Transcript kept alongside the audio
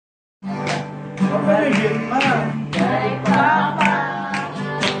Papalagyan ma. Kay Papa.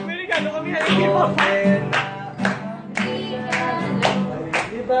 May regalo kami halin kay Papa.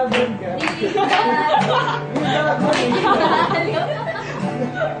 Ibabon ka.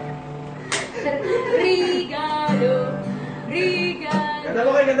 Regalo. Regalo.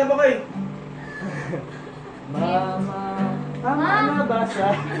 Ganda po kayo. Mama. Tama na basa.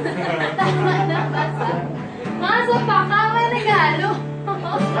 Tama na basa. Masa pa ka, may regalo.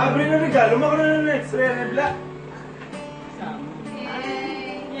 Abre na regalo, makaroon na extra na black.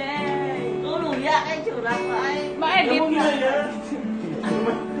 Yay! Tuluya kay Chura pa ay. Ma-edit na yan.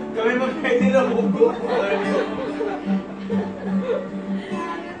 Kami mag-edit na buko.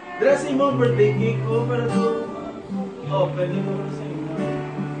 Dressing mo, birthday cake ko para to. Oh, pwede mo para sa inyo.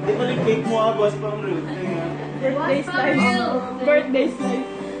 Di pa yung cake mo ha, boss pang root. Birthday slice. Birthday slice.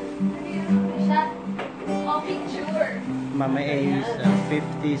 Shot. O picture. Mama A's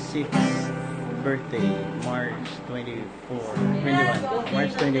 56th birthday, March 21.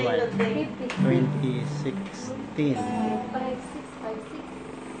 March 21, 2016. 5'6", 5'6".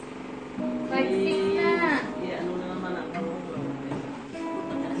 5'6" na. Ano na naman ako.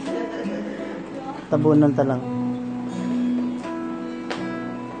 Tabunan ta lang.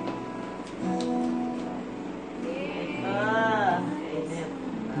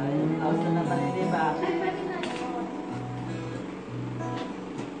 Ayos na naman hindi ba?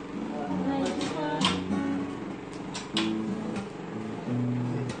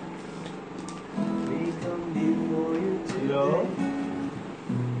 Hello?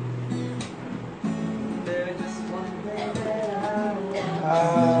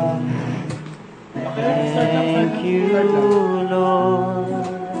 Thank you, Lord.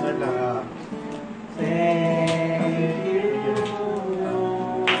 Start lang ah. Thank you, Lord.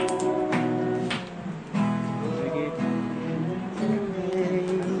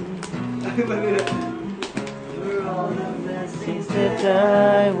 For all the blessings that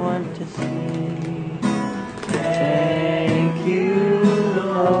I want to see. Thank you,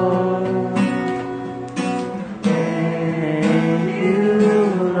 Lord. Thank you,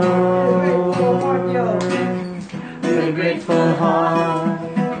 Lord. With a grateful heart,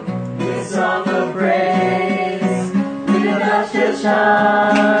 with a song of praise, with a luscious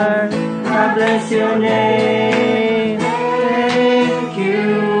heart, I bless your name. Thank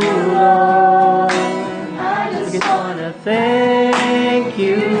you, Lord. I just wanna thank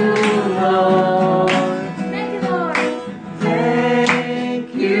you, Lord. Thank you, Lord. Thank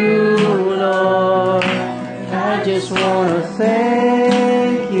you, Lord. I just wanna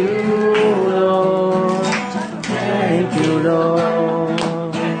thank you, Lord. Thank you,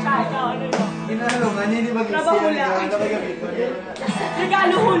 Lord. Inano, kanina di ba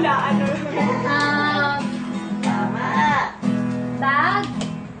Regalo hula. Ano? Tama. Bag.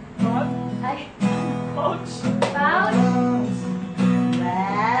 Ay. Pouch. Pouch.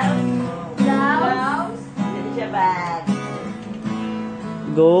 Blouse. Hindi siya bag.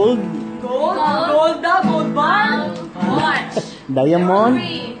 Gold, Gold? Gold daw, gold band. Watch. diamond,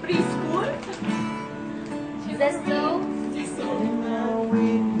 Preschool? Zesto.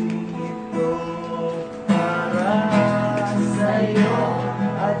 para sa'yo.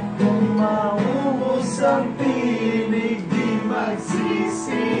 At kung maubos ang pinig, di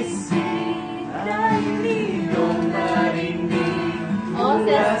magsisisi. Dahil iyong marinig Oh,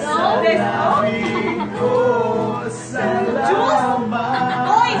 Zesto. labi ko. Salamat.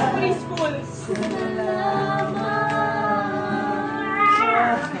 Boys, preschool.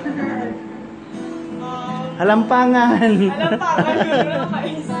 halampangan. Alam pa, magiging na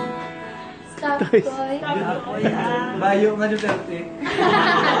mais. Stuffed Toys. toy. Bayo nga nyo dati.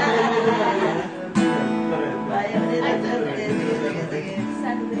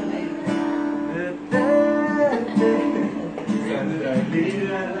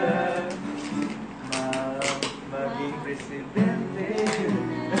 Maging presidente.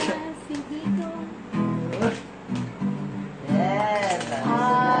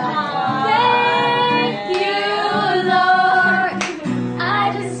 Thank you, Lord.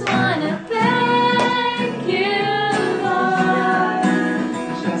 I just wanna thank you, Lord.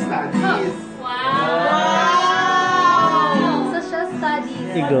 Studies. Wow! Social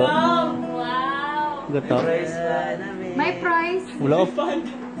studies. Igo. Wow. Goto. May prize. Wala off.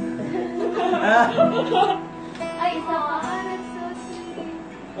 Ay, isa pa. That's so sweet.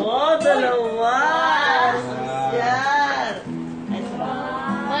 Oh, dalawa. Yan. May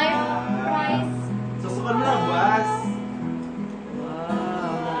prize. Susukan mo lang, Bas.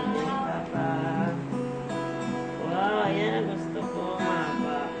 Wow, yan. Gusto ko.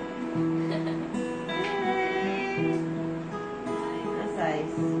 Mapa.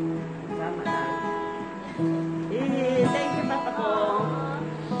 Size. Sama na.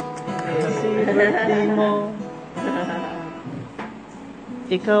 birthday mo.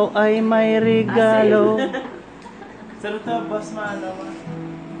 Ikaw ay may regalo. Sir, ito, boss, maano ma?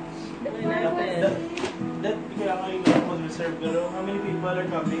 The That, kaya kayo mag-reserve, pero how many people are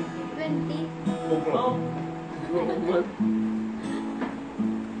coming? 20. Oh.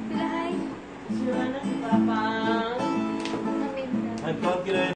 Sila, hi. Sila na si Papa. Namin na. Nag-count ka na